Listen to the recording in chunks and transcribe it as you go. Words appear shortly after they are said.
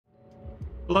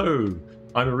Hello,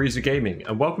 I'm Ariza Gaming,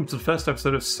 and welcome to the first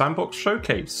episode of Sandbox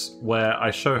Showcase, where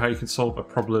I show how you can solve a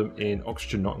problem in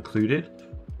Oxygen Not Included,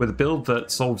 with a build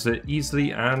that solves it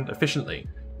easily and efficiently.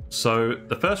 So,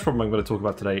 the first problem I'm going to talk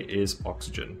about today is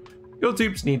oxygen. Your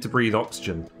dupes need to breathe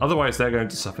oxygen, otherwise they're going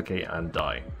to suffocate and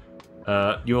die.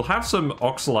 You'll have some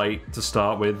oxalate to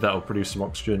start with that'll produce some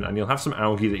oxygen, and you'll have some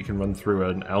algae that you can run through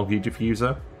an algae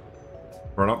diffuser,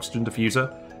 or an oxygen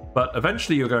diffuser, but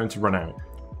eventually you're going to run out.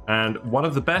 And one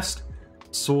of the best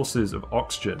sources of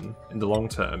oxygen in the long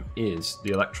term is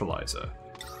the electrolyzer.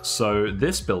 So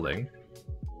this building,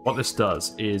 what this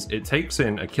does is it takes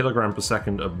in a kilogram per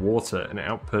second of water and it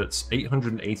outputs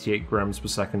 888 grams per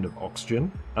second of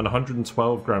oxygen and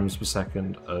 112 grams per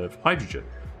second of hydrogen.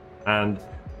 And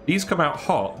these come out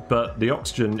hot, but the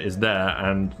oxygen is there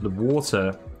and the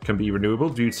water can be renewable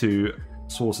due to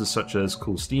sources such as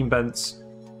cool steam vents.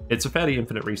 It's a fairly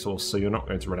infinite resource, so you're not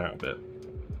going to run out of it.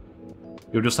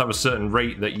 You'll just have a certain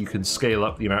rate that you can scale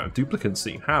up the amount of duplicants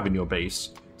that you have in your base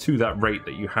to that rate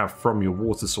that you have from your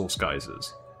water source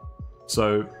geysers.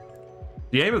 So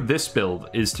the aim of this build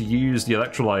is to use the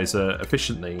electrolyzer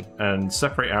efficiently and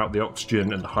separate out the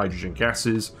oxygen and the hydrogen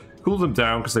gases, cool them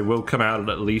down because they will come out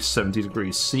at least 70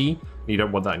 degrees C, and you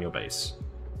don't want that in your base.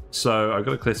 So I've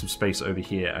got to clear some space over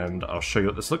here and I'll show you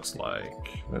what this looks like.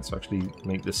 Let's actually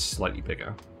make this slightly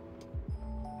bigger.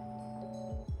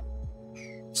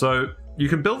 So you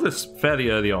can build this fairly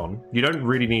early on. You don't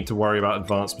really need to worry about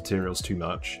advanced materials too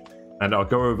much. And I'll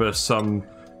go over some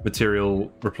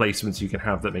material replacements you can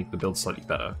have that make the build slightly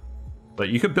better. But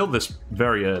you can build this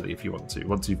very early if you want to,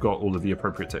 once you've got all of the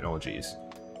appropriate technologies.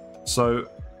 So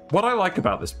what I like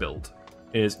about this build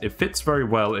is it fits very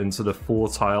well into the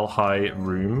 4-tile high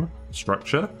room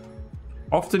structure.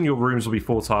 Often your rooms will be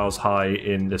 4 tiles high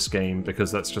in this game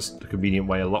because that's just a convenient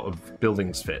way a lot of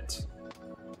buildings fit.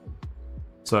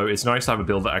 So it's nice to have a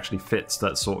build that actually fits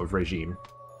that sort of regime.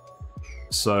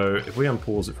 So if we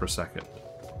unpause it for a second.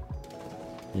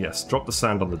 Yes, drop the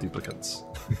sand on the duplicants.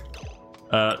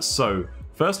 So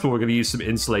first of all, we're going to use some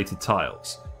insulated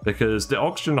tiles because the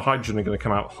oxygen and hydrogen are going to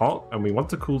come out hot and we want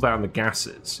to cool down the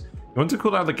gases. We want to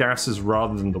cool down the gases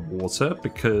rather than the water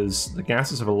because the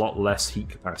gases have a lot less heat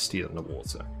capacity than the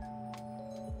water.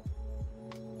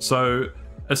 So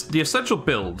as the essential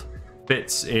build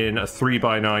fits in a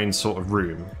 3x9 sort of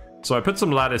room. So I put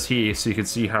some ladders here so you can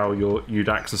see how you'd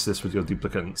access this with your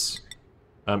duplicants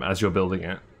as you're building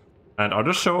it. And I'll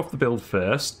just show off the build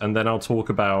first, and then I'll talk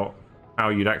about how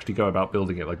you'd actually go about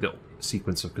building it, like the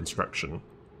sequence of construction.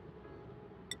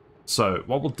 So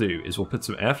what we'll do is we'll put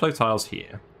some airflow tiles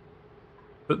here,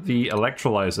 put the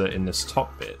electrolyzer in this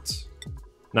top bit.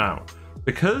 Now,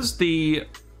 because the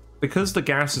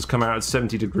gases come out at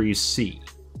 70 degrees C,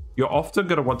 you're often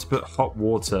going to want to put hot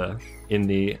water in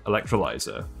the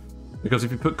electrolyzer, because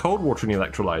if you put cold water in the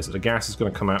electrolyzer, the gas is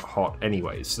going to come out hot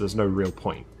anyways, so there's no real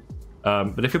point.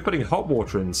 But if you're putting hot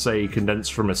water in, say,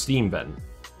 condensed from a steam vent,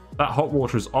 that hot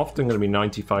water is often going to be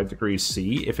 95 degrees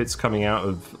C if it's coming out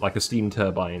of like a steam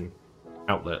turbine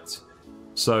outlet.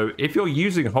 So if you're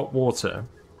using hot water,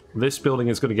 this building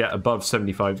is going to get above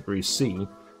 75 degrees C,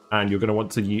 and you're going to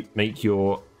want to make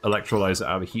your electrolyzer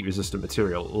out of a heat-resistant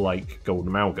material like gold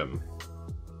amalgam.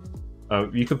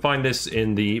 You can find this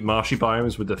in the marshy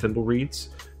biomes with the thimble reeds,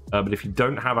 but if you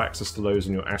don't have access to those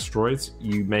in your asteroids,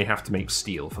 you may have to make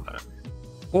steel for that.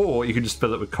 Or you can just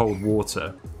fill it with cold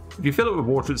water. If you fill it with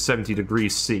water at 70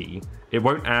 degrees C, it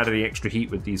won't add any extra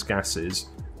heat with these gases,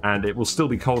 and it will still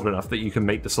be cold enough that you can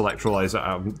make this electrolyzer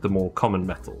out of the more common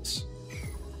metals.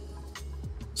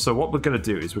 So what we're going to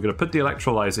do is we're going to put the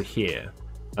electrolyzer here,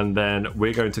 and then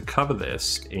we're going to cover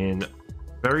this in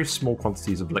very small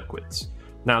quantities of liquids.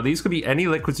 Now, these could be any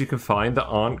liquids you can find that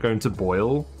aren't going to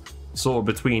boil, sort of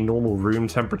between normal room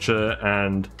temperature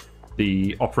and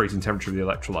the operating temperature of the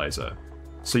electrolyzer.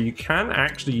 So you can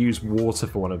actually use water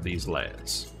for one of these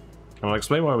layers. And I'll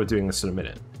explain why we're doing this in a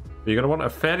minute. But you're going to want a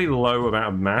fairly low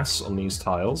amount of mass on these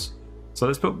tiles. So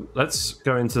let's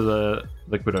go into the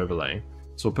liquid overlay.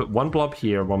 So we'll put one blob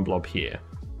here and one blob here.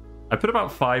 I put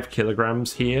about 5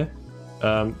 kilograms here.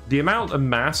 The amount of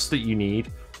mass that you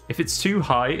need, if it's too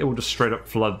high, it will just straight up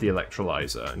flood the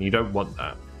electrolyzer, and you don't want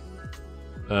that.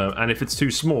 And if it's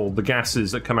too small, the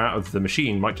gases that come out of the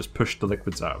machine might just push the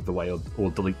liquids out of the way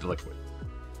or delete the liquid.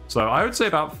 So I would say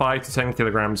about 5 to 10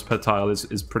 kilograms per tile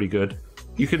is pretty good.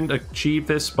 You can achieve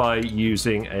this by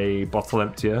using a bottle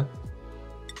emptier.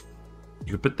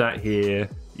 You can put that here.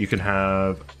 You can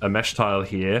have a mesh tile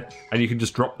here, and you can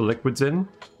just drop the liquids in.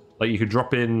 Like you could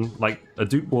drop in, like a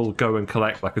dupe will go and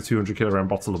collect like a 200 kilogram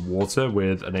bottle of water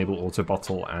with enable auto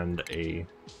bottle and a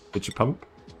pitcher pump,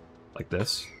 like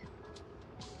this.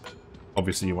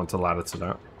 Obviously, you want a ladder to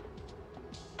that.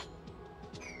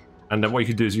 And then what you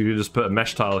can do is you can just put a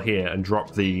mesh tile here and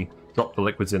drop the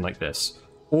liquids in like this.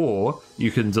 Or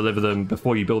you can deliver them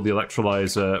before you build the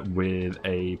electrolyzer with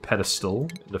a pedestal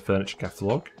in the furniture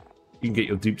catalog. You can get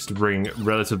your dupes to bring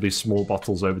relatively small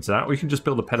bottles over to that. Or you can just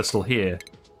build a pedestal here,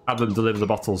 have them deliver the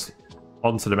bottles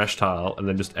onto the mesh tile, and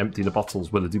then just empty the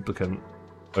bottles with a duplicant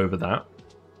over that.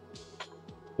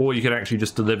 Or you can actually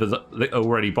just deliver the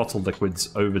already bottled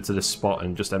liquids over to this spot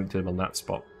and just empty them on that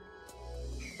spot.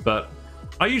 But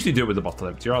I usually do it with the bottle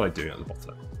emptier. I like doing it at the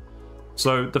bottom.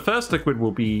 So the first liquid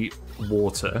will be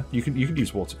water. You can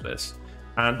use water for this.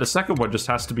 And the second one just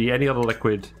has to be any other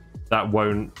liquid that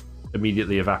won't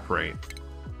immediately evaporate.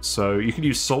 So you can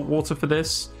use salt water for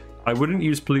this. I wouldn't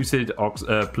use polluted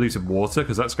water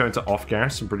because that's going to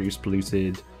off-gas and produce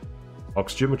polluted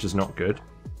oxygen, which is not good.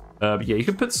 But yeah, you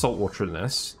can put salt water in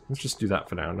this. Let's just do that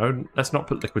for now. No, let's not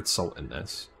put liquid salt in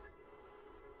this.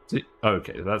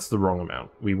 Okay, that's the wrong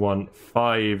amount. We want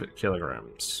 5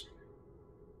 kilograms.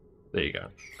 There you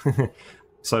go.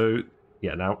 So,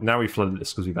 yeah, now we flooded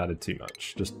this because we've added too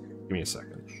much. Just give me a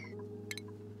second.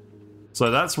 So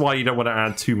that's why you don't want to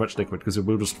add too much liquid, because it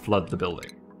will just flood the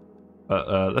building.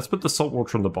 But let's put the salt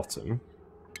water on the bottom,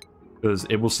 because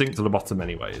it will sink to the bottom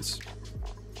anyways.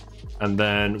 And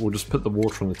then we'll just put the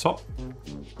water on the top.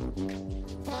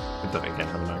 I've done it again,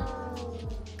 haven't I?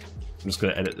 I'm just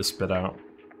going to edit this bit out.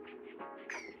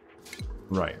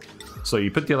 Right. So you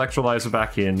put the electrolyzer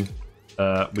back in.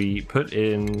 We put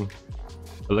in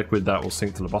a liquid that will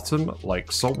sink to the bottom,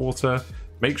 like salt water.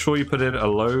 Make sure you put in a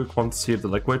low quantity of the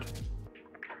liquid.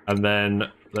 And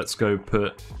then let's go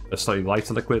put a slightly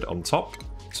lighter liquid on top.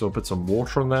 So we'll put some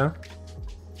water on there.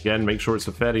 Again, make sure it's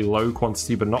a fairly low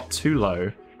quantity, but not too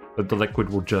low, that the liquid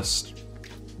will just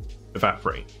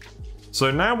evaporate.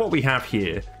 So now what we have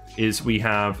here is we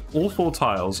have all 4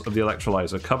 tiles of the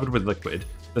electrolyzer covered with liquid.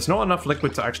 There's not enough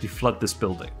liquid to actually flood this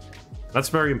building. That's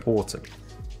very important,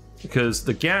 because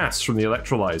the gas from the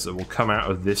electrolyzer will come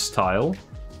out of this tile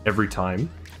every time.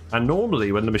 And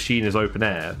normally when the machine is open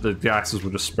air, the gases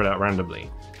will just spread out randomly.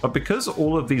 But because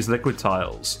all of these liquid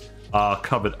tiles are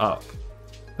covered up,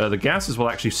 the gases will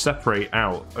actually separate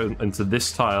out into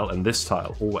this tile and this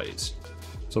tile always.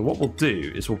 So what we'll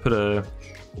do is we'll put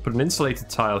an insulated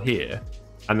tile here,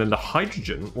 and then the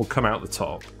hydrogen will come out the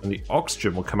top, and the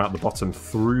oxygen will come out the bottom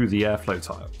through the airflow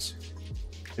tiles.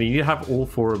 And you need to have all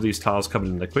 4 of these tiles covered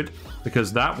in liquid,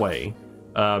 because that way,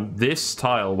 this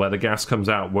tile where the gas comes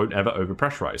out won't ever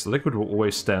overpressurize. The liquid will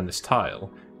always stay on this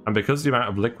tile, and because the amount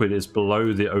of liquid is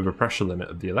below the overpressure limit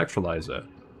of the electrolyzer,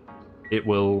 it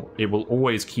will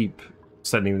always keep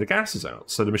sending the gases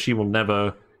out, so the machine will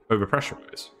never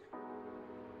overpressurize.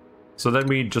 So then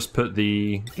we just put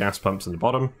the gas pumps in the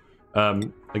bottom.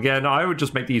 Again, I would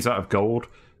just make these out of gold,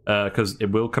 because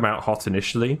it will come out hot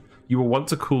initially. You will want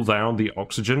to cool down the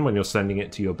oxygen when you're sending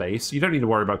it to your base. You don't need to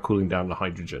worry about cooling down the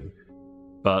hydrogen,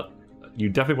 but you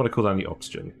definitely want to cool down the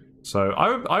oxygen. So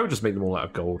I would just make them all out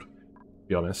of gold, to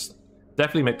be honest.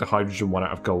 Definitely make the hydrogen one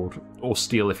out of gold, or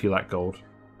steel if you lack gold.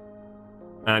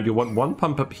 And you'll want 1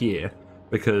 pump up here,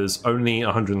 because only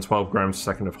 112 grams per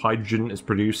second of hydrogen is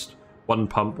produced. 1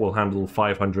 pump will handle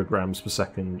 500 grams per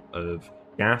second of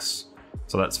gas,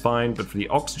 so that's fine. But for the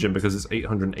oxygen, because it's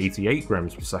 888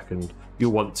 grams per second,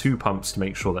 you'll want 2 pumps to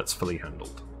make sure that's fully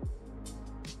handled.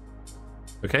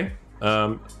 Okay,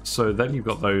 so then you've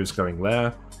got those going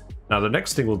there. Now the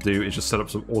next thing we'll do is just set up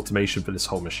some automation for this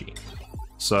whole machine.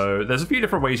 So there's a few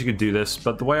different ways you can do this,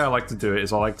 but the way I like to do it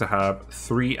is I like to have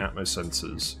 3 Atmos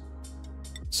sensors.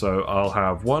 So I'll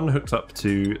have 1 hooked up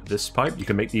to this pipe. You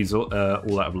can make these all out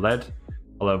of lead.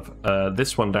 I'll have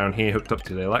this one down here hooked up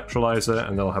to the electrolyzer,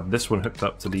 and then I'll have this one hooked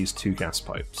up to these 2 gas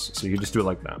pipes. So you just do it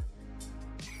like that.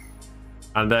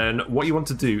 And then what you want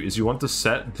to do is you want to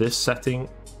set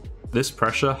this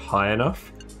pressure high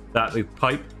enough that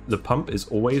the pump is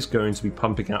always going to be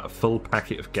pumping out a full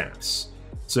packet of gas.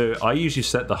 So I usually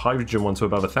set the hydrogen one to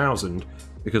above 1,000,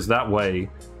 because that way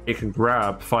it can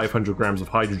grab 500 grams of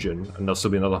hydrogen, and there'll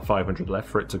still be another 500 left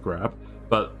for it to grab.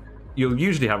 But you'll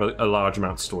usually have a large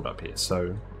amount stored up here,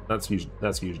 so that's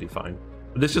usually fine.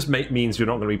 But this just means you're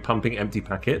not going to be pumping empty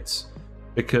packets,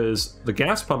 because the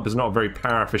gas pump is not a very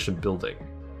power efficient building.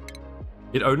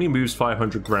 It only moves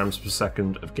 500 grams per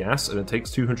second of gas, and it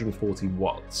takes 240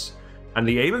 watts. And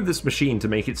the aim of this machine to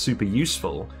make it super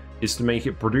useful is to make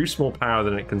it produce more power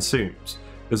than it consumes,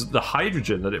 because the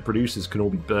hydrogen that it produces can all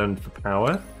be burned for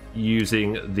power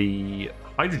using the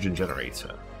hydrogen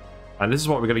generator. And this is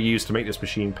what we're going to use to make this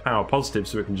machine power positive,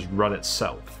 so it can just run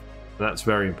itself. And that's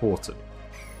very important.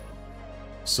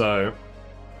 So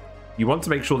you want to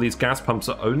make sure these gas pumps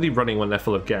are only running when they're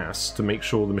full of gas to make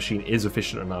sure the machine is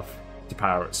efficient enough to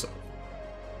power itself.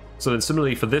 So then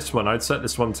similarly for this one, I'd set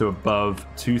this one to above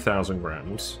 2,000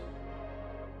 grams.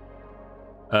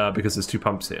 Because there's 2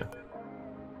 pumps here.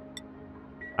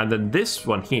 And then this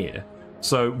one here.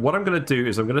 So what I'm going to do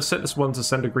is I'm going to set this one to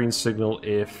send a green signal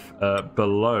if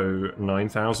below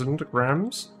 9,000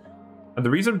 grams. And the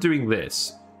reason I'm doing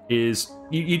this is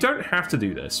you don't have to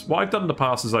do this. What I've done in the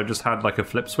past is I just had like a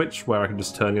flip switch where I can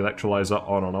just turn the electrolyzer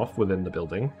on and off within the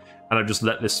building. And I just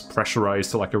let this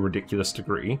pressurize to like a ridiculous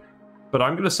degree. But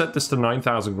I'm going to set this to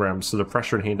 9,000 grams so the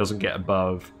pressure in here doesn't get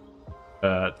above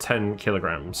 10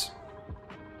 kilograms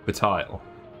per tile.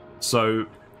 So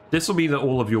this will mean that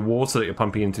all of your water that you're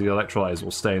pumping into the electrolyzer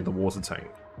will stay in the water tank.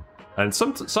 And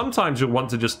sometimes you'll want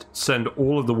to just send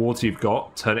all of the water you've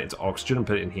got, turn it into oxygen and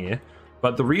put it in here.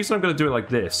 But the reason I'm going to do it like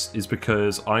this is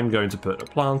because I'm going to put a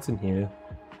plant in here.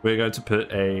 We're going to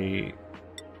put a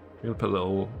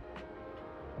little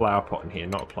flower pot in here,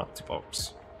 not a planter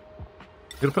box.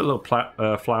 We're going to put a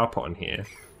little flower pot in here,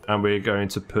 and we're going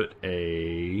to put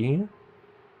a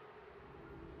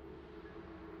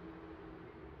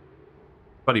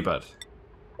buddy bud.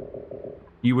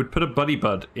 You would put a buddy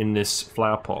bud in this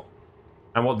flower pot,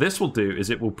 and what this will do is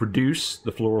it will produce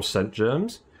the floral scent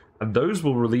germs, and those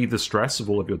will relieve the stress of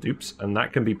all of your dupes, and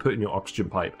that can be put in your oxygen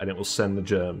pipe, and it will send the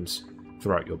germs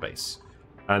throughout your base.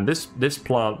 And this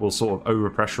plant will sort of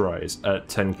overpressurize at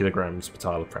 10 kilograms per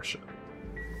tile of pressure.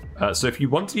 So if you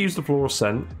want to use the floral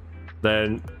scent,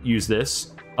 then use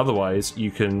this. Otherwise, you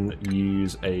can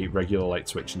use a regular light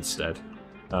switch instead.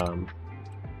 You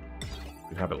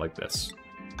can have it like this.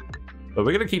 But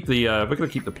we're gonna keep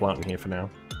the plant in here for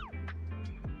now.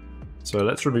 So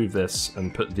let's remove this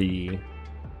and put the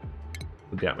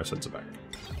atmo sensor back.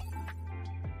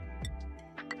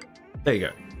 There you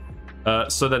go.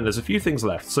 So then there's a few things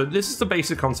left. So this is the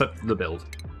basic concept of the build.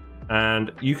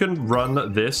 And you can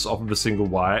run this off of a single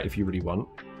wire if you really want.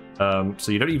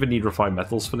 So you don't even need refined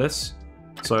metals for this.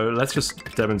 So let's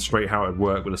just demonstrate how it would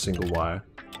work with a single wire.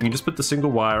 You can just put the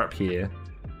single wire up here,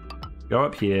 go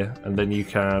up here, and then you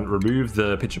can remove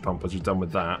the pitcher pump once you're done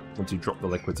with that, once you drop the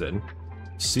liquids in.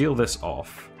 Seal this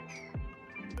off.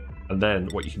 And then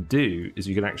what you can do is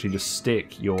you can actually just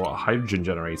stick your hydrogen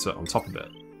generator on top of it.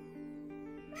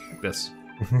 Like this.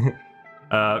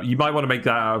 You might want to make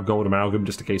that out of gold amalgam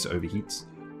just in case it overheats.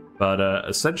 But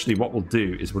essentially what we'll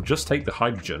do is we'll just take the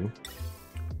hydrogen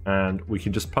and we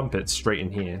can just pump it straight in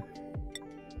here.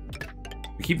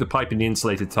 We keep the pipe in the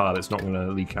insulated tile, it's not going to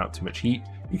leak out too much heat.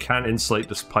 You can insulate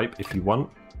this pipe if you want.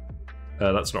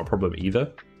 That's not a problem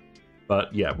either.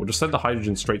 But yeah, we'll just send the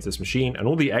hydrogen straight to this machine, and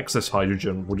all the excess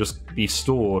hydrogen will just be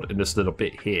stored in this little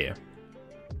bit here.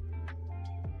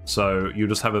 So you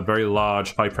just have a very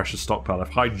large high-pressure stockpile of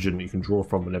hydrogen that you can draw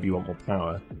from whenever you want more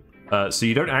power. So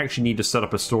you don't actually need to set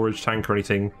up a storage tank or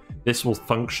anything. This will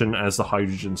function as the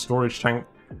hydrogen storage tank.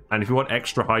 And if you want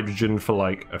extra hydrogen for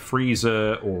like a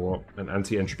freezer or an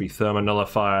anti-entropy thermo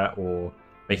nullifier or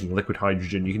making liquid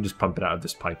hydrogen, you can just pump it out of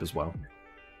this pipe as well.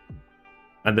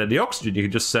 And then the oxygen you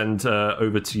can just send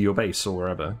over to your base or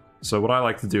wherever. So what I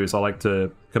like to do is I like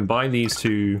to combine these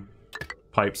two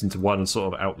pipes into one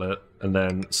sort of outlet and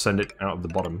then send it out of the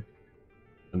bottom.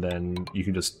 And then you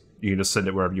can just send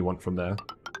it wherever you want from there.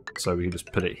 So we can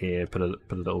just put it here, put a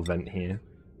little vent here.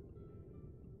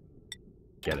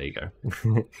 Yeah, there you go.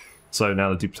 So now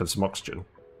the dupes have some oxygen.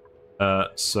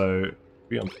 So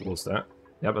we unpause that.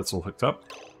 Yeah, that's all hooked up.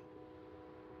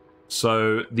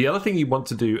 So the other thing you want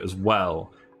to do as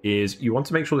well is you want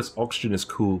to make sure this oxygen is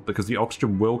cool, because the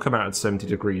oxygen will come out at 70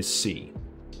 degrees C.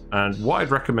 And what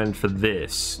I'd recommend for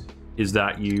this is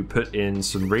that you put in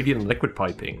some radiant liquid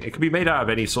piping. It can be made out of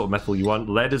any sort of metal you want.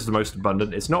 Lead is the most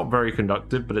abundant. It's not very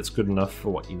conductive, but it's good enough for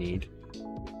what you need.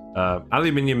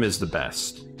 Aluminium is the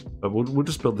best, but we'll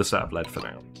just build this out of lead for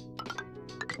now.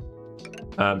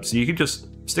 So you can just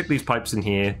stick these pipes in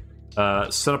here,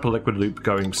 set up a liquid loop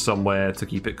going somewhere to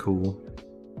keep it cool.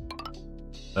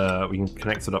 We can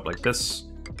connect it up like this.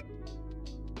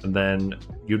 And then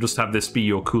you'll just have this be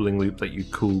your cooling loop that you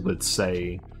cool with,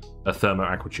 say, a Thermo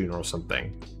Aquatuner or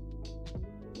something.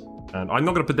 And I'm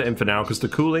not going to put that in for now because the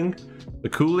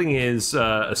cooling is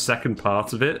a second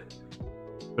part of it.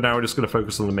 But now we're just going to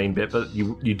focus on the main bit. But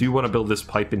you do want to build this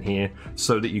pipe in here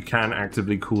so that you can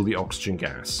actively cool the oxygen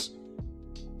gas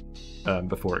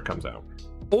before it comes out.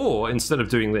 Or instead of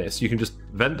doing this, you can just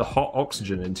vent the hot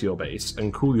oxygen into your base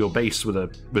and cool your base with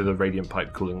a radiant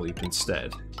pipe cooling loop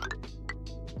instead.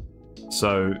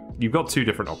 So you've got two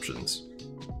different options.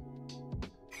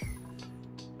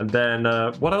 And then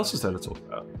what else is there to talk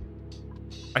about?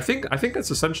 I think that's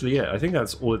essentially it. I think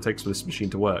that's all it takes for this machine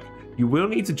to work. You will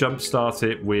need to jump start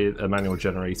it with a manual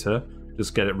generator,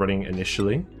 just get it running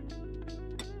initially.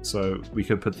 So we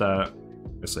could put that,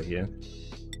 let's say here.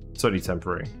 It's only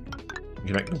temporary.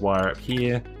 Connect the wire up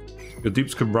here. Your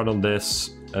dupes can run on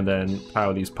this and then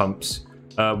power these pumps.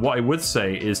 What I would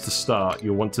say is to start,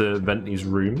 you'll want to vent these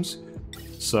rooms.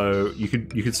 So you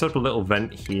could set up a little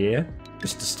vent here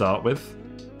just to start with.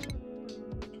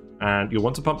 And you'll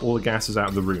want to pump all the gases out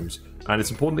of the rooms. And it's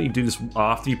important that you do this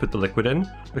after you put the liquid in,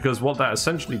 because what that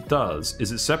essentially does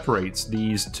is it separates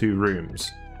these two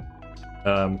rooms.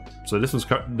 So this one's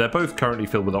they're both currently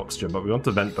filled with oxygen, but we want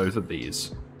to vent both of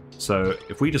these. So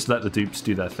if we just let the dupes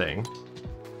do their thing,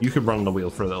 you can run the wheel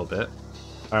for a little bit.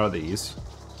 Power these.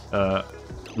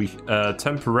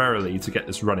 Temporarily, to get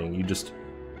this running, you just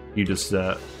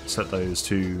set those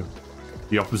to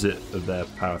the opposite of their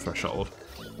power threshold,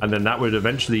 and then that would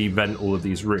eventually vent all of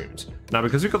these rooms. Now,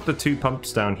 because we've got the two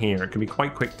pumps down here, it can be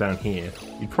quite quick down here.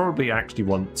 You'd probably actually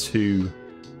want two.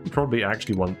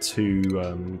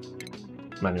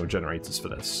 Manual generators for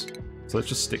this. So let's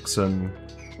just stick some.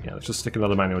 Yeah, let's just stick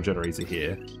another manual generator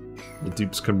here. The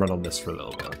dupes can run on this for a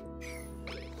little bit.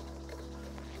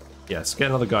 Yes, get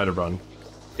another guy to run.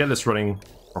 Get this running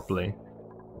properly.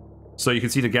 So you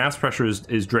can see the gas pressure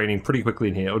is draining pretty quickly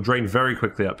in here. It'll drain very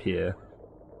quickly up here.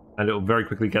 And it'll very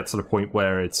quickly get to the point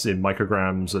where it's in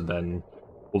micrograms, and then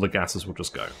all the gases will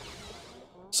just go.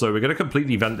 So we're going to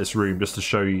completely vent this room just to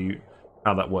show you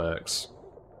how that works.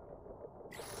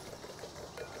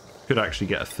 Could actually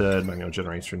get a third manual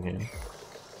generator in here.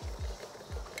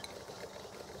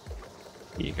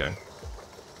 Here you go.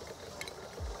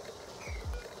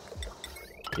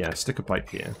 Yeah, stick a pipe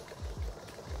here.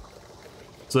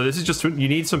 So this is just, you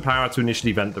need some power to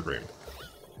initially vent the room.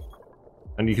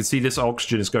 And you can see this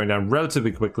oxygen is going down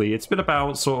relatively quickly. It's been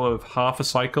about sort of half a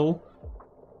cycle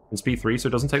in speed 3, so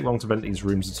it doesn't take long to vent these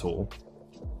rooms at all.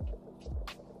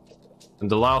 And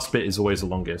the last bit is always the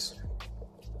longest.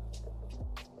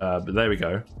 But there we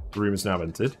go. The room is now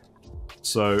vented.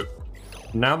 So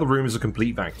now the room is a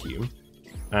complete vacuum.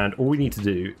 And all we need to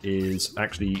do is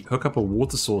actually hook up a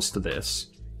water source to this.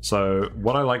 So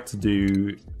what I like to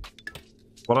do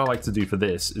for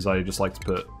this is I just like to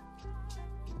put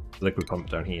the liquid pump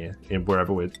down here in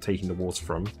wherever we're taking the water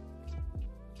from.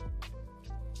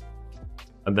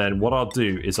 And then what I'll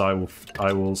do is I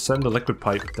will send the liquid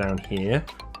pipe down here,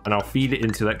 and I'll feed it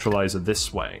into Electrolyser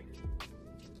this way.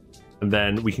 And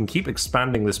then we can keep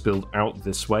expanding this build out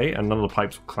this way, and none of the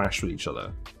pipes will clash with each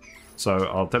other. So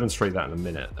I'll demonstrate that in a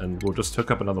minute, and we'll just hook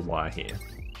up another wire here.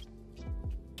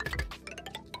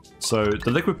 So the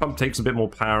liquid pump takes a bit more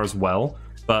power as well,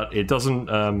 but it doesn't.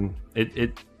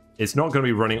 It's not going to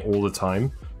be running all the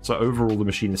time. So overall, the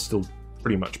machine is still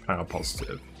pretty much power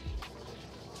positive.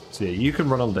 So yeah, you can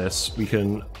run on this. We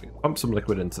can pump some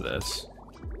liquid into this.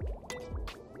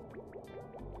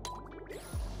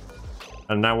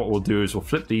 And now what we'll do is we'll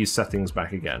flip these settings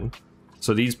back again.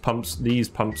 So these pumps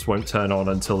won't turn on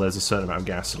until there's a certain amount of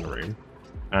gas in the room.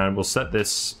 And we'll set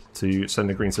this to send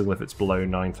a green signal if it's below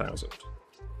 9,000.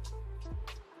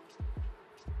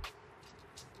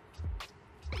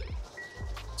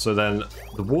 So then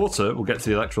the water will get to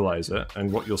the electrolyzer,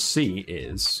 and what you'll see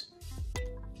is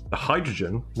the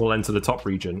hydrogen will enter the top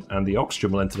region and the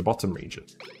oxygen will enter the bottom region.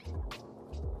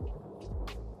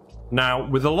 Now,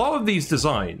 with a lot of these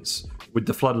designs, with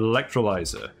the flooded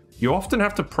electrolyzer, you often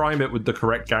have to prime it with the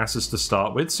correct gases to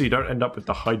start with, so you don't end up with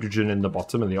the hydrogen in the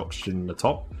bottom and the oxygen in the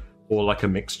top, or like a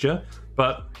mixture.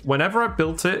 But whenever I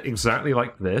built it exactly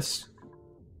like this,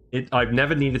 I've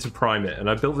never needed to prime it, and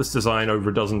I've built this design over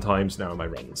a dozen times now in my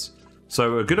runs.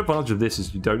 So a good advantage of this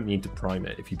is you don't need to prime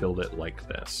it if you build it like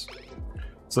this.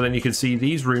 So then you can see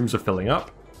these rooms are filling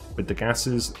up with the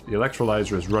gases, the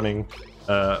electrolyzer is running.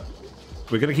 We're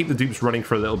going to keep the dupes running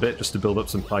for a little bit just to build up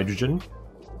some hydrogen,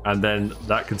 and then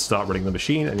that can start running the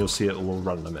machine, and you'll see it will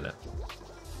run in a minute.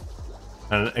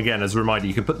 And again, as a reminder,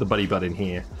 you can put the buddy bud in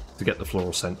here to get the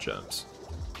fluorescent germs.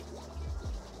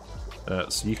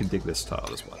 So you can dig this tile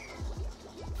as well.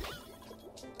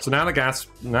 So now the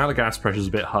gas pressure is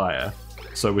a bit higher,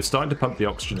 so we're starting to pump the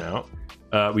oxygen out.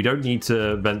 We don't need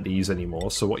to vent these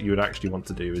anymore, so what you would actually want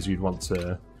to do is you'd want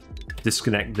to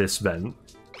disconnect this vent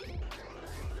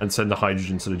and send the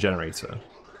hydrogen to the generator.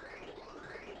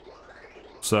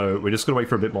 So we're just going to wait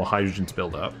for a bit more hydrogen to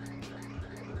build up.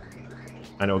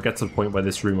 And it'll get to the point where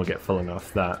this room will get full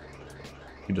enough that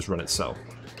it can just run itself.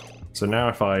 So now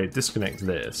if I disconnect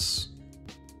this,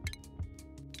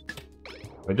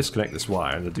 if I disconnect this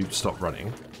wire and the dupes stop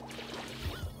running,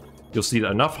 you'll see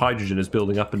that enough hydrogen is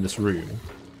building up in this room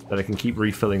that it can keep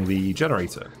refilling the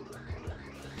generator.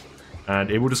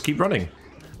 And it will just keep running.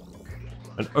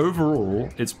 And overall,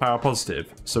 it's power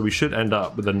positive, so we should end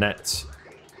up with a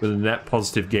net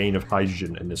positive gain of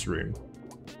hydrogen in this room.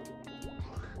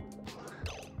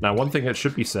 Now, one thing that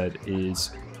should be said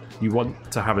is you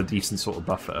want to have a decent sort of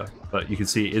buffer, but you can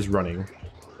see it is running.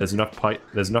 There's enough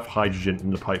hydrogen in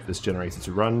the pipe that's generated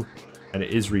to run, and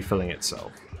it is refilling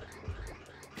itself.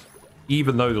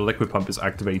 Even though the liquid pump is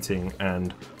activating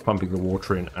and pumping the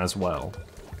water in as well.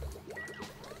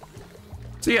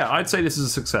 So yeah, I'd say this is a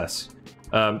success.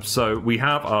 So we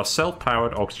have our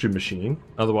self-powered oxygen machine,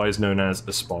 otherwise known as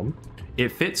a SPOM.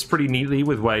 It fits pretty neatly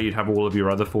with where you'd have all of your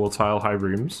other 4-tile high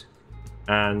rooms,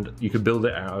 and you can build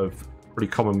it out of pretty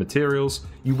common materials.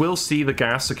 You will see the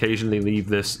gas occasionally leave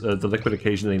this, the liquid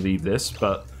occasionally leave this,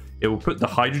 but it will the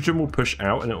hydrogen will push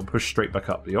out and it will push straight back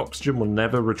up. The oxygen will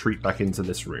never retreat back into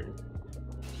this room.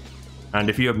 And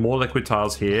if you have more liquid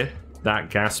tiles here, that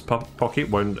gas pocket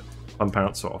won't pump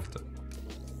out so often.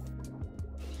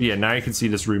 Yeah, now you can see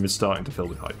this room is starting to fill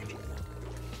with hydrogen.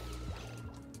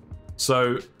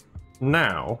 So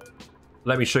now,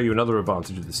 let me show you another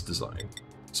advantage of this design.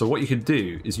 So what you can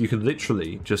do is you can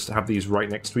literally just have these right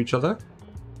next to each other.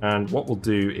 And what we'll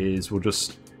do is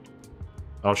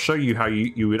I'll show you how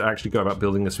you would actually go about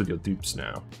building this with your dupes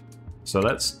now. So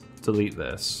let's delete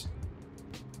this.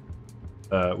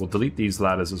 We'll delete these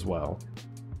ladders as well.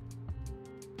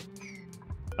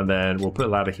 And then we'll put a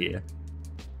ladder here.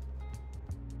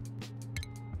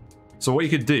 So what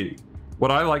you could do, what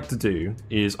I like to do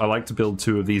is I like to build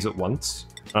 2 of these at once.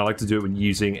 I like to do it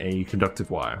using a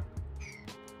conductive wire.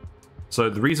 So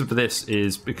the reason for this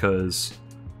is because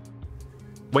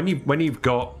when you've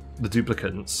got the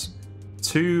duplicants,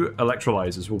 2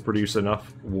 electrolyzers will produce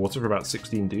enough water for about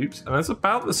 16 dupes, and that's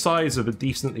about the size of a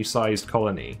decently sized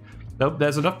colony. Now,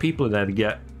 there's enough people in there to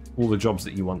get all the jobs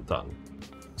that you want done.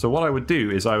 So what I would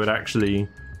do is I would actually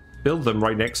build them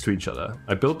right next to each other.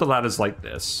 I build the ladders like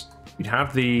this. We'd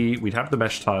have the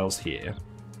mesh tiles here.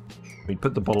 We'd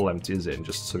put the bottle emptiers in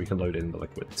just so we can load in the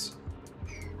liquids.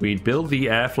 We'd build the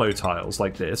airflow tiles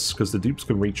like this, because the dupes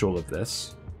can reach all of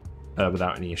this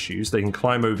without any issues. They can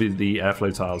climb over the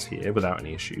airflow tiles here without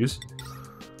any issues.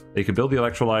 They can build the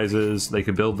electrolyzers, they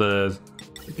can build the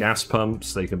gas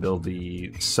pumps, they can build the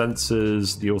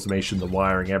sensors, the automation, the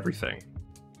wiring, everything.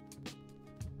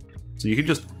 So you can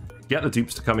just get the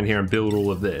dupes to come in here and build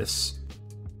all of this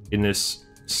in this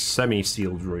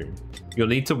semi-sealed room. You'll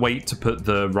need to wait to put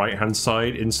the right-hand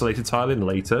side insulated tile in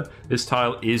later. This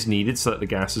tile is needed so that the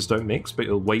gases don't mix, but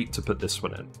you'll wait to put this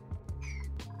one in.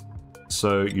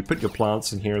 So you put your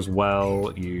plants in here as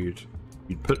well. You'd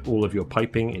put all of your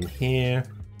piping in here.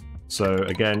 So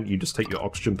again, you just take your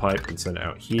oxygen pipe and send it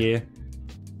out here.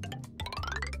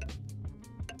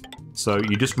 So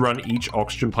you just run each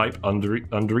oxygen pipe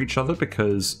under each other,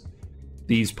 because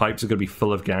these pipes are going to be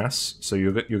full of gas. So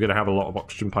you're going to have a lot of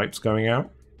oxygen pipes going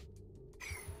out.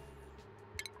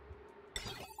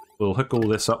 We'll hook all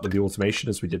this up with the automation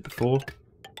as we did before.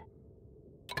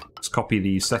 Let's copy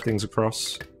these settings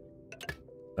across.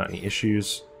 Without any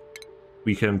issues.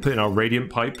 We can put in our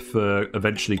radiant pipe for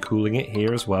eventually cooling it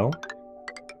here as well.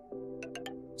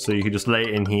 So you can just lay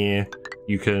it in here.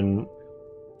 You can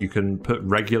put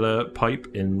regular pipe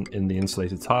in the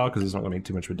insulated tile, because it's not going to make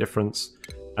too much of a difference.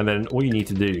 And then all you need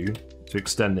to do to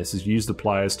extend this is use the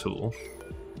pliers tool,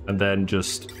 and then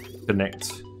just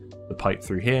connect the pipe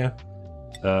through here.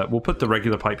 We'll put the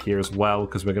regular pipe here as well,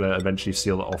 because we're going to eventually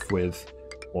seal it off with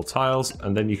more tiles,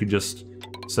 and then you can just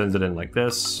send it in like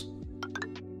this.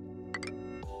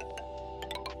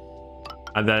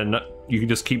 And then you can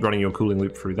just keep running your cooling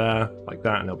loop through there, like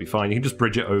that, and it'll be fine. You can just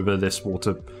bridge it over this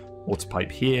water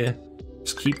pipe here.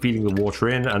 Just keep feeding the water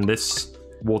in, and this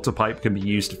water pipe can be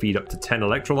used to feed up to 10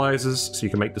 electrolyzers, so you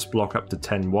can make this block up to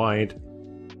 10 wide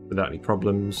without any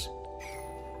problems.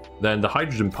 Then the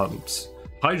hydrogen pumps.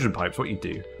 Hydrogen pipes, what you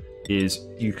do is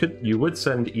you would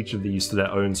send each of these to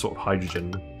their own sort of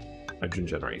hydrogen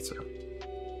generator.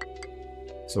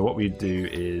 So what we'd do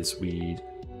is we'd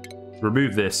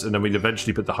remove this, and then we'd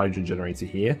eventually put the hydrogen generator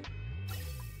here.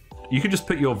 You could just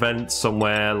put your vent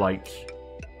somewhere like,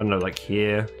 I don't know, like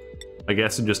here, I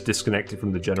guess, and just disconnect it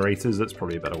from the generators. That's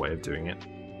probably a better way of doing it.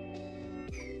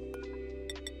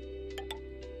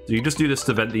 So you just do this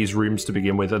to vent these rooms to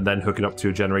begin with, and then hook it up to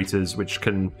your generators, which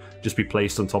can just be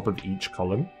placed on top of each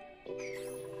column.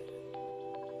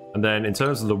 And then in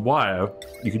terms of the wire,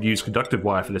 you could use conductive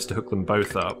wire for this to hook them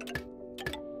both up.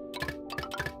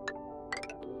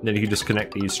 And then you can just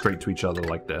connect these straight to each other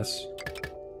like this,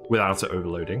 without it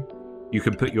overloading. You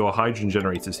can put your hydrogen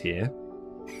generators here.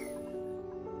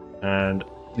 And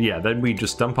yeah, then we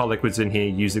just dump our liquids in here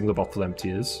using the bottle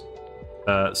emptiers.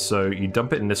 So you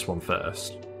dump it in this one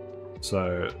first.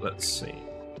 So let's see.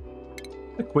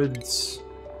 Liquids.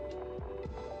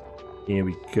 Here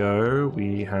we go.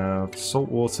 We have salt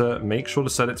water. Make sure to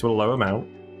set it to a low amount.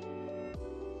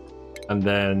 And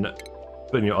then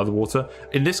put in your other water.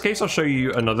 In this case, I'll show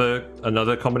you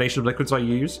another combination of liquids I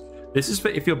use. This is for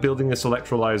if you're building this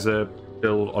electrolyzer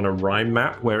build on a rime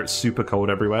map where it's super cold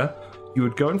everywhere. You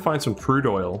would go and find some crude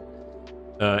oil.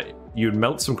 You would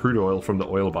melt some crude oil from the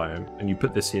oil biome, and you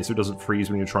put this here so it doesn't freeze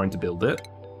when you're trying to build it.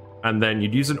 And then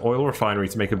you'd use an oil refinery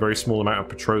to make a very small amount of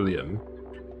petroleum,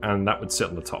 and that would sit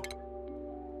on the top.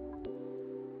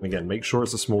 Again, make sure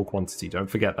it's a small quantity. Don't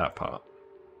forget that part.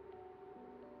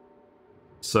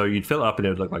 So you'd fill it up and it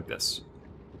would look like this.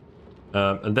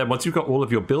 And then once you've got all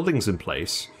of your buildings in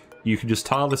place, you can just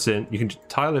tile this in. You can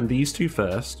tile in these two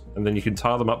first, and then you can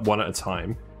tile them up one at a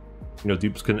time. You know,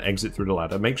 dupes can exit through the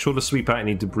ladder. Make sure to sweep out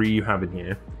any debris you have in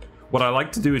here. What I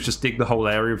like to do is just dig the whole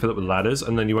area and fill it with ladders,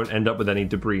 and then you won't end up with any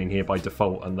debris in here by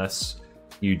default unless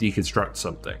you deconstruct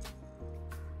something.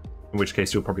 In which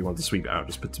case you'll probably want to sweep it out.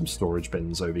 Just put some storage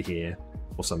bins over here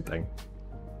or something.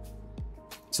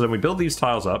 So then we build these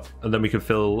tiles up, and then we can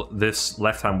fill this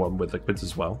left-hand one with liquids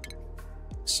as well.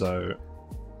 So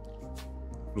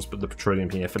we'll just put the petroleum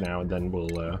here for now, and then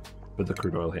we'll put the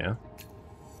crude oil here.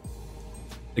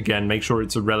 Again, make sure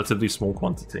it's a relatively small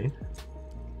quantity.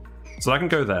 So that can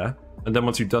go there, and then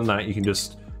once you've done that, you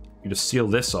just seal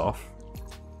this off.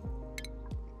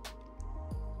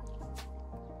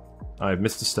 I've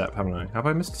missed a step, haven't I? Have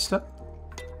I missed a step?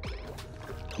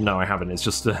 No, I haven't. It's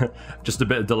just a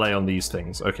bit of delay on these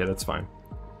things. Okay, that's fine.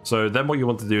 So then what you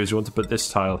want to do is you want to put this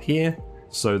tile here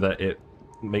so that it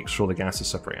makes sure the gases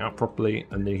separate out properly,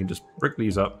 and then you can just brick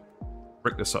these up,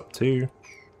 brick this up too.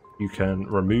 You can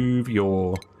remove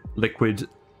your liquid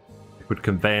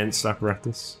conveyance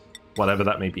apparatus, whatever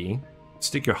that may be.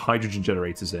 Stick your hydrogen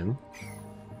generators in.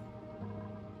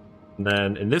 And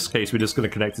then in this case, we're just going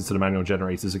to connect it to the manual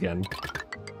generators again,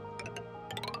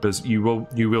 because you will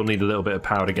need a little bit of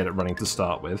power to get it running to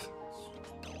start with.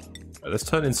 Right, let's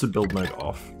turn instant build mode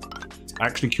off. Let's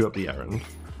actually queue up the errand.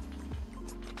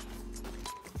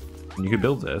 And you can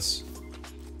build this.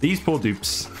 These poor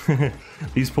dupes.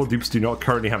 These poor dupes do not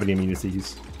currently have any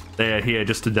immunities. They are here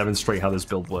just to demonstrate how this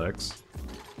build works.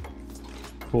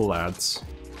 Poor lads.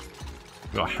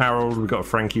 We've got a Harold, we've got a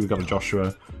Frankie, we've got a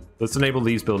Joshua. Let's enable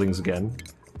these buildings again.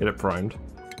 Get it primed.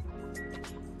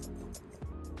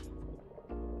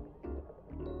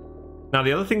 Now,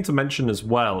 the other thing to mention as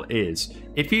well is,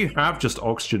 if you have just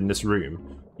oxygen in this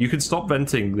room, you can stop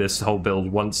venting this whole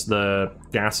build once the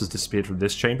gas has disappeared from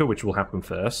this chamber, which will happen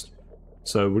first.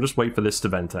 So we'll just wait for this to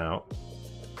vent out.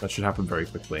 That should happen very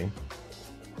quickly.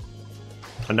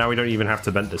 And now we don't even have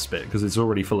to vent this bit, because it's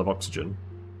already full of oxygen.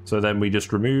 So then we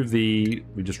just remove the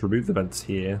vents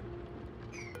here.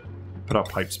 Put our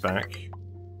pipes back.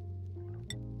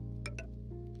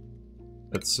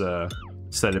 Let's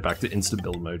set it back to instant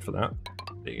build mode for that.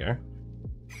 There you go.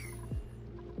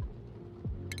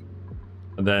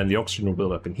 And then the oxygen will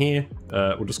build up in here.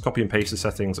 We'll just copy and paste the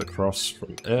settings across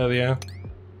from earlier.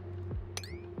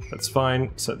 That's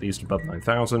fine. Set these to above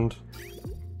 9,000.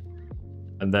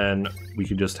 And then we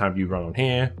can just have you run on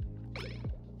here.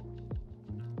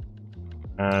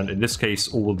 And in this case,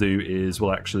 all we'll do is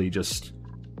we'll actually just...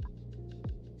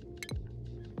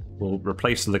 We'll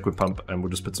replace the liquid pump, and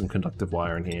we'll just put some conductive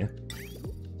wire in here.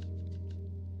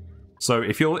 So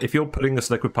if you're putting this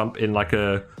liquid pump in like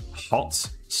a hot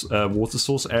water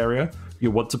source area,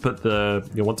 you'll want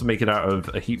to make it out of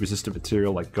a heat-resistant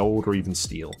material like gold or even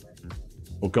steel,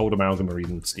 or gold amalgam or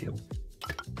even steel.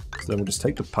 So then we'll just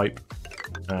take the pipe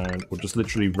and we'll just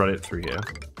literally run it through here.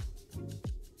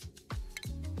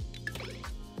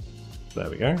 There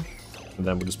we go. And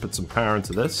then we'll just put some power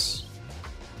into this.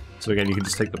 So again, you can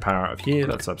just take the power out of here.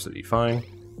 That's absolutely fine.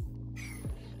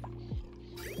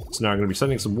 So now I'm going to be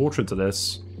sending some water into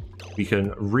this. We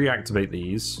can reactivate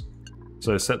these.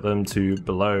 So set them to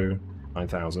below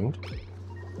 9,000.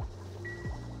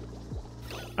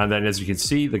 And then as you can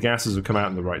see, the gases have come out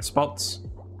in the right spots.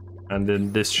 And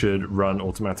then this should run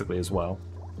automatically as well.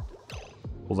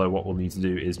 Although what we'll need to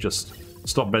do is just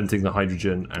stop venting the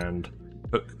hydrogen and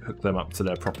hook them up to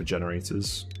their proper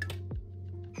generators.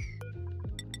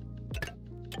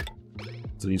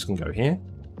 So these can go here.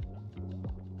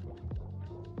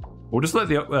 We'll just let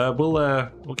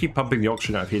the we'll keep pumping the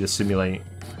oxygen out of here to simulate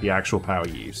the actual power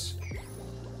use.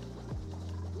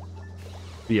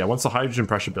 But yeah, once the hydrogen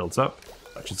pressure builds up,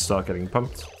 that should start getting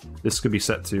pumped. This could be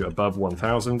set to above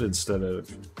 1,000 instead of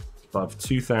above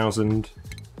 2,000.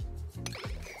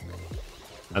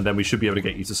 And then we should be able to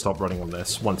get you to stop running on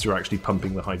this once you're actually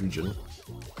pumping the hydrogen.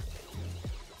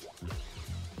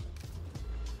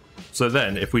 So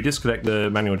then, if we disconnect the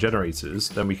manual generators,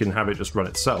 then we can have it just run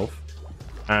itself,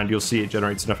 and you'll see it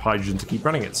generates enough hydrogen to keep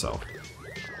running itself.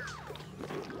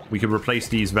 We can replace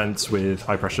these vents with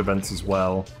high-pressure vents as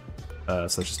well. So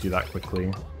let's just do that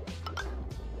quickly,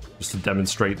 just to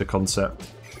demonstrate the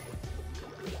concept.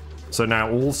 So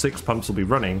now all 6 pumps will be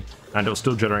running, and it'll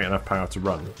still generate enough power to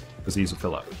run, because these will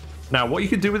fill up. Now, what you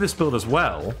can do with this build as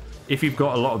well, if you've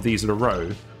got a lot of these in a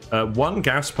row, one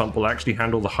gas pump will actually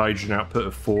handle the hydrogen output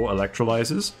of 4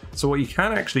 electrolyzers. So what you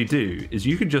can actually do is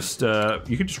you can just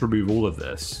remove all of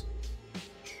this.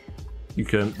 You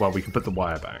can, well, we can put the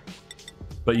wire back,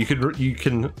 but you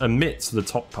can omit the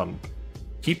top pump,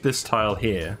 keep this tile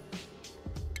here,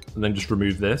 and then just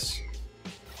remove this,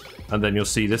 and then you'll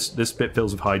see this bit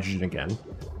fills with hydrogen again,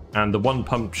 and the one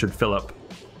pump should fill up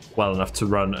well enough to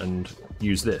run and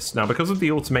use this. Now, because of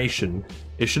the automation,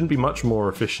 it shouldn't be much more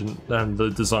efficient than the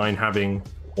design having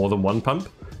more than one pump,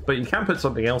 but you can put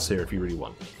something else here if you really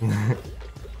want.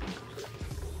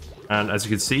 And as you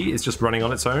can see, it's just running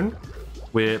on its own.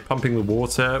 We're pumping the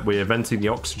water, we're venting the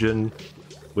oxygen,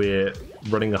 we're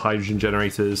running the hydrogen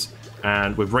generators,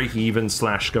 and we're breaking even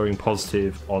 / going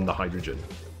positive on the hydrogen.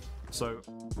 So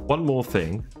one more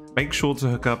thing, make sure to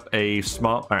hook up a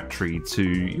smart battery to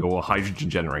your hydrogen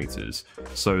generators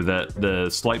so that the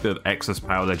slight bit of excess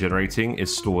power they're generating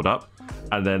is stored up,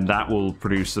 and then that will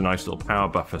produce a nice little power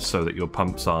buffer so that your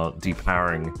pumps are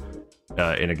depowering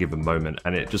in a given moment,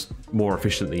 and it just more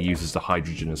efficiently uses the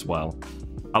hydrogen as well.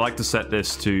 I like to set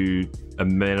this to a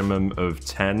minimum of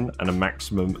 10 and a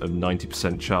maximum of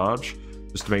 90% charge,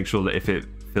 just to make sure that if it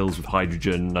fills with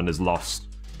hydrogen, none is lost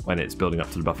when it's building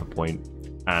up to the buffer point,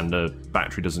 and the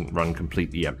battery doesn't run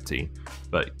completely empty.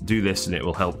 But do this and it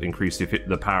will help increase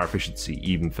the power efficiency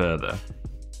even further.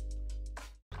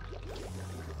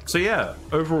 So yeah,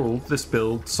 overall this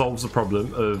build solves the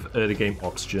problem of early game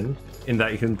oxygen in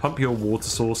that you can pump your water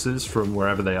sources from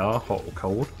wherever they are, hot or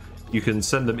cold. You can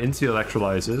send them into the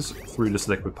electrolyzers through this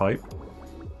liquid pipe,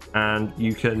 and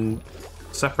you can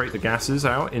separate the gases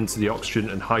out into the oxygen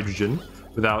and hydrogen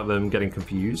without them getting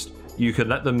confused. You can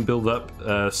let them build up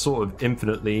sort of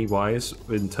infinitely wise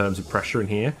in terms of pressure in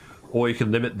here, or you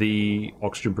can limit the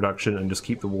oxygen production and just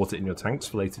keep the water in your tanks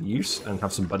for later use and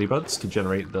have some buddy buds to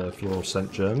generate the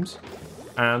fluorescent germs.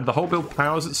 And the whole build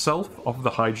powers itself off of the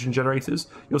hydrogen generators.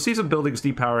 You'll see some buildings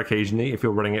depower occasionally if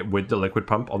you're running it with the liquid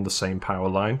pump on the same power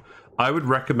line. I would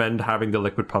recommend having the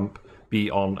liquid pump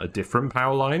be on a different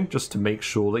power line just to make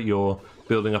sure that you're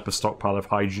building up a stockpile of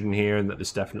hydrogen here and that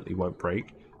this definitely won't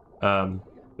break.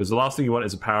 Because the last thing you want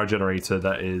is a power generator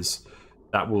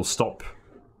that will stop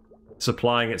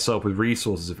supplying itself with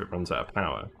resources if it runs out of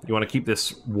power. You want to keep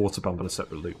this water pump on a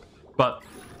separate loop. But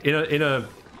in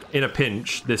a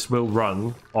pinch, this will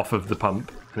run off of the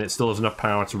pump, and it still has enough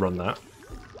power to run that.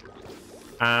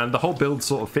 And the whole build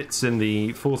sort of fits in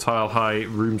the 4-tile high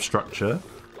room structure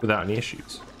without any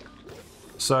issues.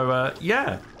 So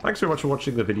yeah, thanks very much for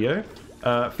watching the video.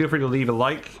 Feel free to leave a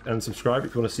like and subscribe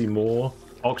if you want to see more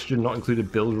oxygen not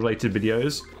included build related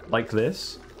videos like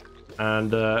this.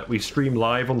 And we stream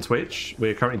live on Twitch.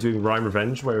 We're currently doing Rhyme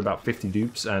Revenge, where we're about 50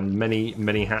 dupes and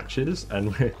many hatches,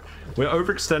 and we're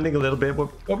overextending a little bit,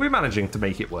 but we're managing to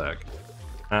make it work.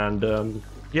 And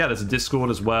yeah, there's a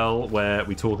Discord as well where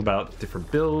we talk about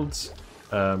different builds.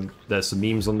 There's some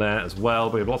memes on there as well,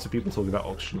 but we have lots of people talking about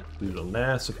oxygen included on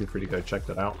there, so feel free to go check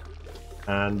that out.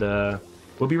 And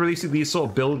we'll be releasing these sort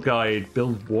of build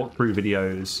walkthrough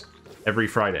videos every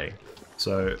Friday.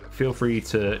 So feel free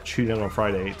to tune in on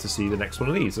Friday to see the next one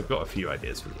of these. I've got a few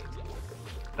ideas for you.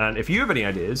 And if you have any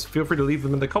ideas, feel free to leave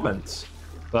them in the comments.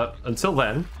 But until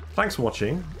then, thanks for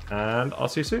watching, and I'll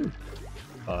see you soon.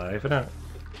 Bye for now.